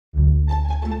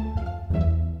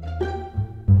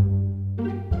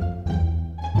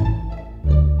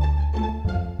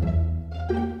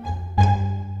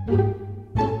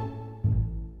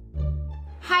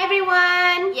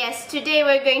today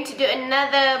we're going to do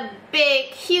another big,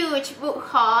 huge book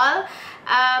haul.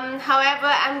 However,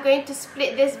 I'm going to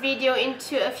split this video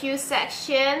into a few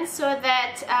sections so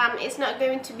that it's not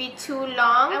going to be too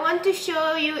long. I want to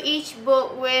show you each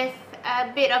book with a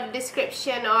bit of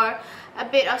description or a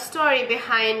bit of story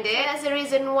behind it. That's the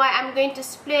reason why I'm going to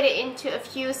split it into a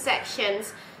few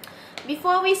sections.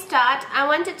 Before we start, I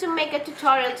wanted to make a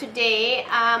tutorial today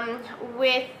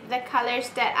with the colors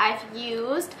that I've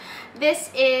used. This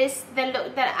is the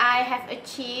look that I have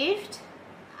achieved.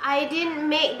 I didn't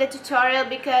make the tutorial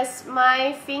because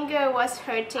my finger was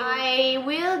hurting. I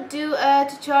will do a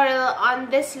tutorial on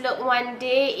this look one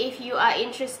day. If you are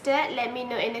interested, let me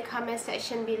know in the comment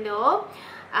section below.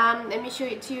 Let me show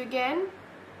it to you again.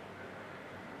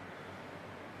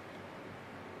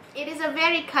 It is a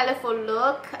very colorful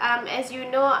look. As you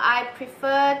know, I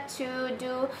prefer to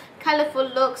do colorful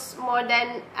looks more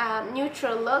than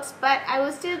neutral looks, but I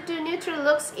will still do neutral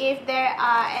looks if there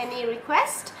are any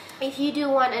requests. If you do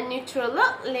want a neutral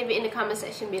look, leave it in the comment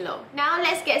section below. Now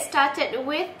let's get started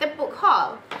with the book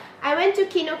haul. I went to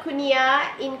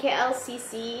Kinokuniya in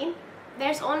KLCC.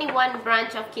 There's only one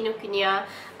branch of Kinokuniya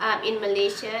in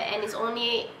Malaysia, and it's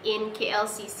only in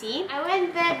KLCC. I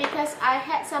went there because I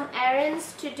had some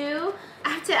errands to do.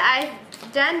 After I've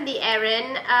done the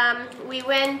errand, we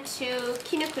went to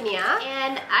Kinokuniya,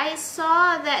 and I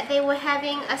saw that they were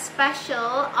having a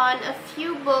special on a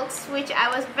few books which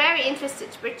I was very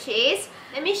interested to purchase.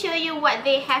 Let me show you what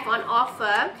they have on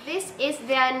offer. This is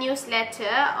their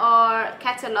newsletter or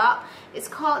catalog. It's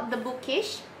called the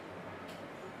Bookish.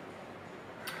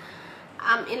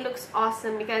 It looks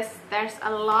awesome because there's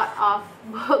a lot of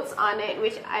books on it,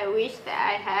 which I wish that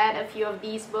I had a few of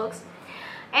these books.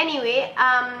 Anyway,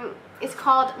 it's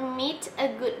called Meet a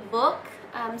Good Book,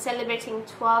 celebrating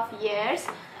 12 years.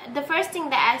 The first thing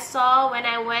that I saw when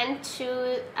I went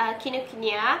to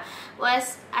Kinokuniya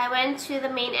was I went to the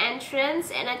main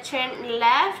entrance and I turned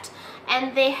left,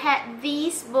 and they had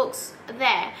these books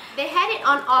there. They had it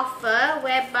on offer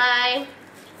whereby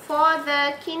for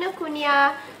the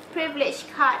Kinokuniya Privilege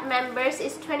Card members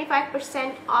is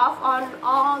 25% off on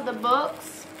all the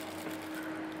books.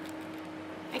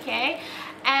 Okay,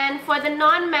 and for the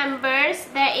non-members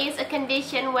there is a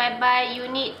condition whereby you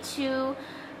need to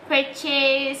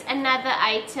purchase another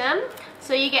item,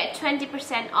 so you get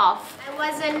 20% off. I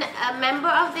wasn't a member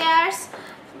of theirs,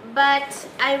 but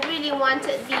I really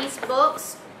wanted these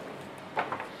books,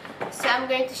 so I'm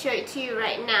going to show it to you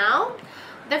right now.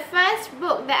 The first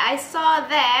book that I saw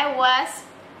there was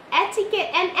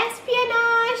Etiquette and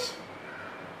Espionage.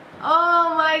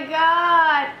 Oh my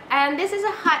god! And this is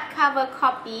a hardcover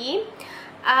copy.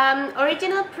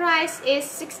 Original price is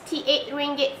 68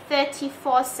 ringgit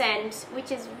 34 cents,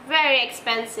 which is very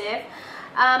expensive.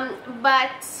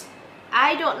 But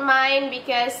I don't mind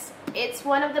because it's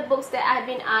one of the books that I've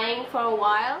been eyeing for a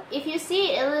while. If you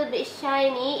see it a little bit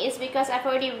shiny, it's because I've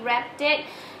already wrapped it.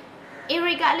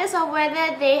 Irregardless of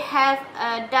whether they have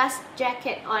a dust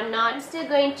jacket or not, I'm still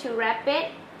going to wrap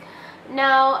it.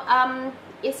 Now,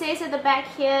 it says at the back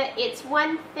here, it's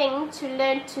one thing to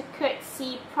learn to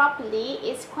curtsy properly,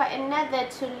 it's quite another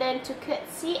to learn to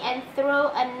curtsy and throw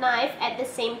a knife at the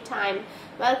same time.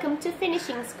 Welcome to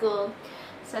finishing school.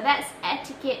 So that's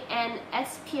Etiquette and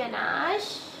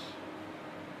Espionage.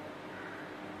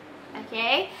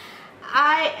 Okay.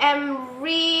 I am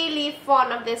really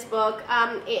fond of this book.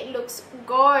 It looks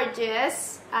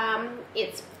gorgeous.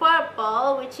 It's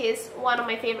purple, which is one of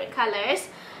my favorite colors.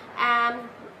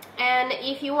 And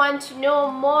if you want to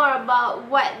know more about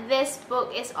what this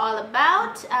book is all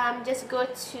about, just go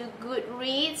to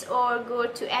Goodreads or go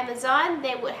to Amazon.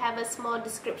 They would have a small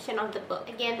description of the book.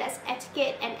 Again, that's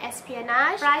Etiquette and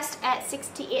Espionage, priced at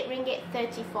 68 ringgit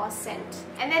 34 cents.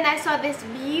 And then I saw this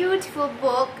beautiful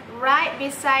book right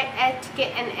beside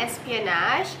Etiquette and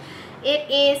Espionage. It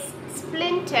is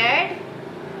Splintered.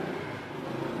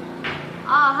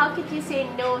 Oh, how could you say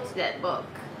no to that book?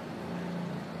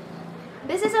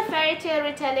 This is a fairy tale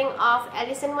retelling of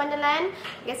Alice in Wonderland.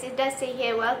 I guess it does say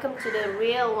here, welcome to the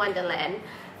real Wonderland.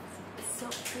 It's so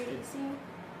pretty, see?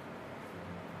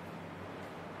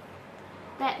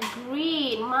 That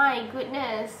green, my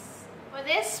goodness. For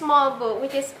this small book,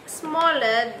 which is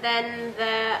smaller than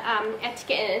the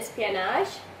Etiquette and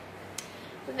Espionage,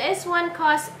 this one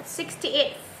costs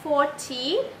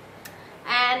 68.40,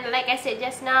 and like I said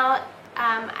just now,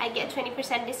 I get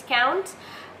 20% discount.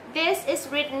 This is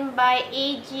written by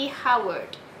A.G.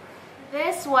 Howard.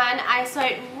 This one, I saw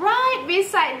it right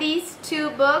beside these two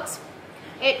books.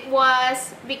 It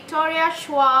was Victoria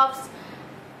Schwab's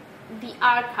The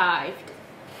Archived.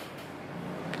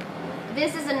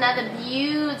 This is another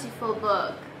beautiful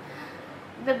book.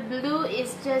 the blue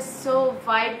is just so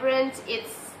vibrant.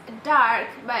 It's dark,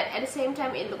 but at the same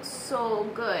time it looks so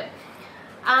good.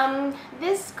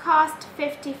 This cost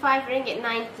 55 ringgit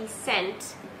 90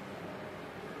 cents.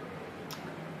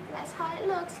 That's how it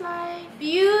looks like.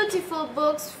 Beautiful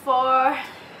books for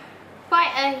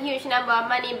quite a huge number of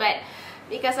money, but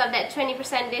because of that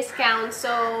 20% discount,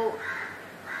 so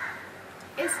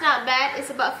it's not bad. It's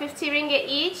about 50 ringgit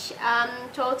each,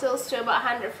 totals to about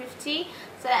 150,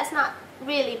 so that's not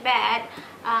really bad.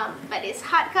 But it's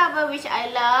hardcover, which I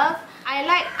love. I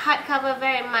like hardcover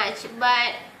very much,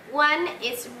 but one,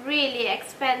 it's really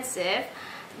expensive.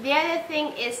 The other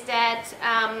thing is that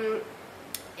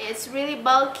it's really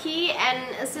bulky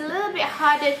and it's a little bit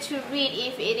harder to read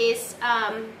if it is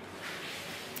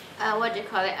what do you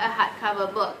call it, a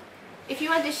hardcover book. If you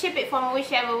want to ship it from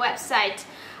whichever website,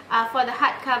 for the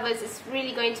hardcovers, it's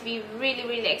really going to be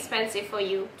really expensive for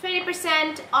you.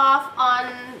 20% off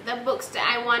on the books that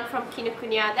I want from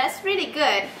Kinokuniya. That's really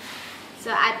good.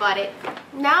 So I bought it.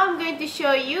 Now I'm going to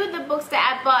show you the books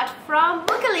that I bought from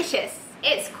Bookalicious.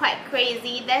 It's quite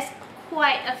crazy. There's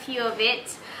quite a few of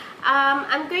it.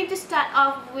 I'm going to start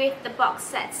off with the box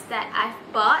sets that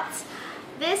I've bought.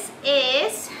 This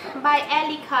is by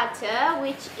Ellie Carter,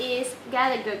 which is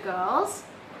Gallagher Girls.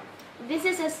 This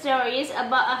is a story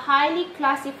about a highly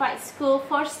classified school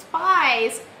for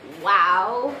spies.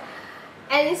 Wow!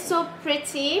 And it's so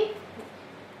pretty.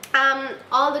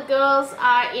 All the girls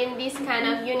are in these kind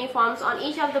of uniforms on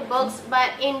each of the books, but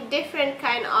in different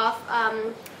kind of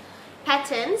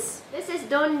patterns. This is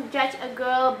Don't Judge a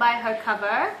Girl by Her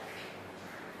Cover.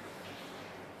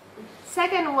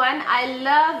 Second one, I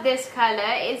love this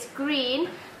color. It's green.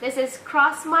 This is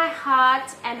Cross My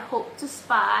Heart and Hope to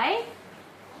Spy.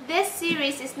 This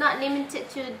series is not limited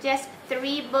to just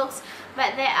 3 books,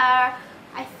 but there are,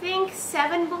 I think,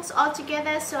 7 books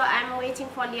altogether, so I'm waiting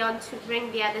for Leon to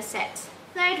bring the other set.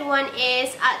 Third one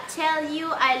is I'll Tell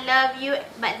You I Love You,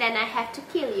 but Then I Have to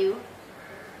Kill You.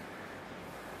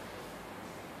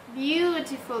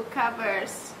 Beautiful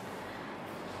covers.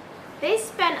 They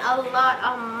spend a lot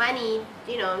of money,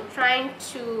 you know, trying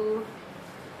to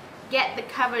get the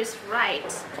covers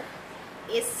right.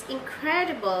 It's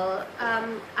incredible.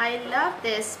 I love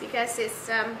this because it's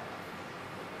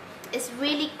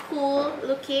really cool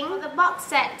looking. The box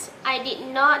set, I did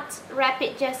not wrap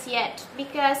it just yet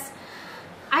because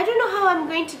I don't know how I'm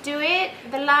going to do it.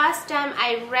 The last time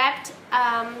I wrapped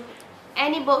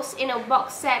any books in a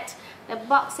box set, the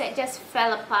box set just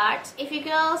fell apart. If you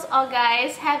girls or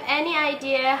guys have any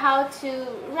idea how to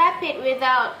wrap it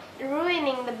without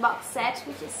ruining the box set,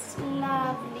 which is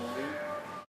lovely,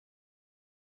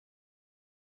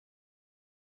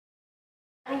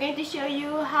 I'm going to show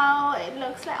you how it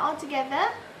looks like all together.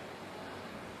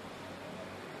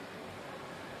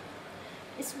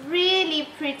 It's really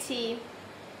pretty.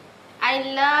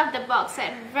 I love the box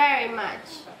set very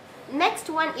much. Next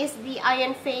one is the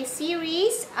Iron Face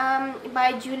series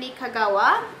by Julie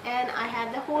Kagawa, and I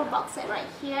have the whole box set right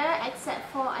here except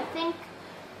for, I think,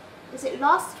 is it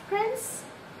Lost Prince,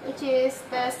 which is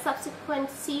the subsequent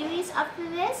series after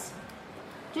this.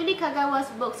 Julie Kagawa's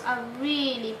books are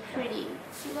really pretty.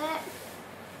 See that?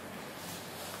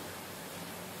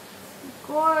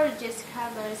 Gorgeous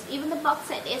covers. Even the box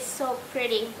set is so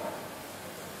pretty.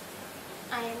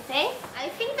 Iron Face. I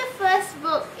think the first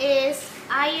book is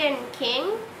Iron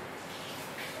King.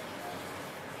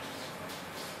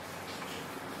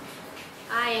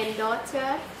 Iron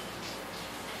Daughter.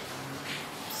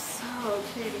 So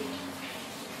pretty.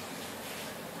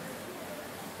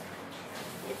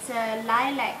 It's a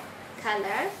lilac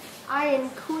color. Iron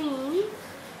Queen.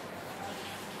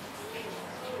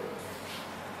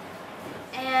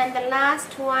 And the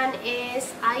last one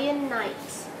is Iron Knight,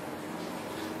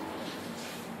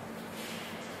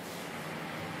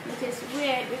 which is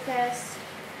weird because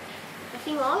I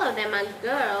think all of them are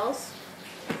girls,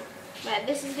 but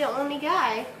this is the only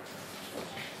guy.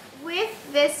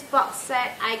 With this box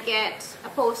set, I get a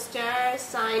poster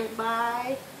signed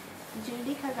by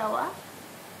Julie Kagawa.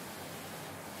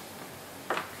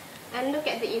 And look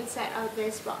at the inside of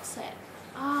this box set.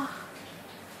 Ah,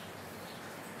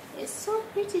 it's so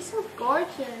pretty, so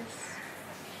gorgeous.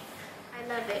 I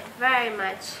love it very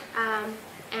much. And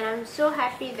I'm so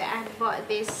happy that I bought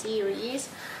this series.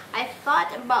 I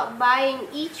thought about buying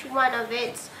each one of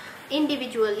it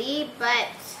individually,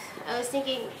 but I was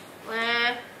thinking,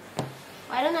 why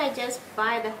don't I just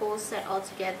buy the whole set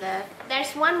altogether?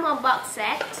 There's one more box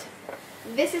set.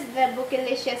 This is the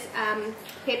Bookalicious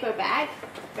paper bag.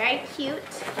 Very cute.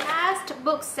 Last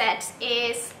book set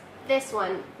is this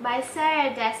one by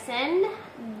Sarah Dessen.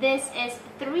 This is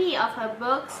 3 of her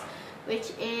books.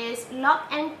 which is Lock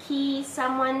and Key,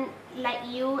 Someone Like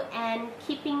You, and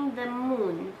Keeping the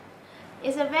Moon.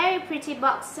 It's a very pretty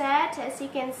box set, as you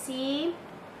can see.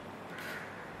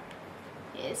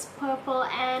 It's purple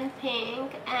and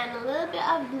pink and a little bit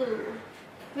of blue.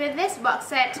 With this box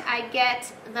set, I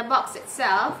get the box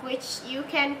itself, which you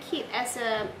can keep as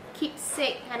a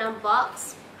keepsake kind of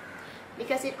box,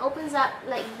 because it opens up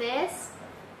like this.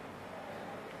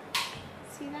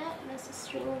 See that? There's a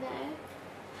string there.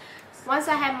 Once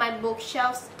I have my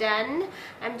bookshelves done,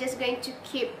 I'm just going to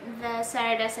keep the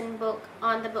Sarah Dessen book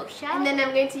on the bookshelf, and then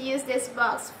I'm going to use this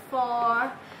box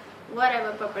for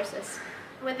whatever purposes.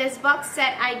 With this box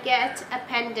set, I get a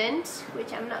pendant,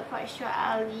 which I'm not quite sure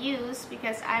I'll use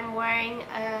because I'm wearing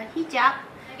a hijab.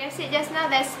 Like I said just now,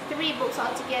 there's 3 books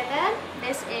altogether.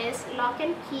 This is Lock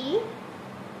and Key,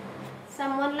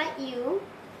 Someone Like You,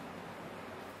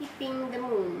 Keeping the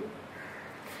Moon.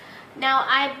 Now,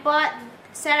 I bought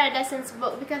Sarah Dessen's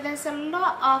book because there's a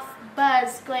lot of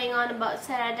buzz going on about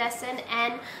Sarah Dessen,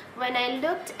 and when I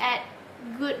looked at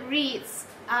Goodreads,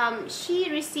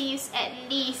 she receives at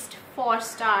least 4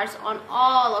 stars on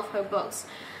all of her books.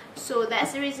 So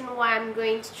that's the reason why I'm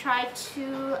going to try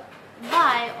to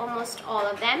buy almost all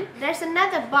of them. There's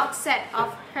another box set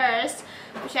of hers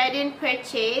which I didn't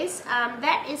purchase.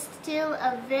 That is still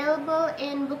available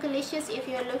in Bookalicious if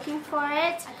you're looking for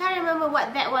it. I can't remember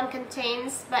what that one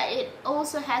contains, but it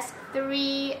also has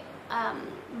 3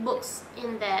 books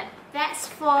in there. That's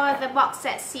for the box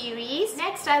set series.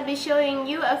 Next, I'll be showing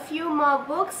you a few more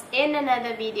books in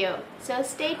another video, so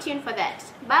stay tuned for that.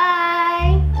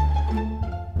 Bye!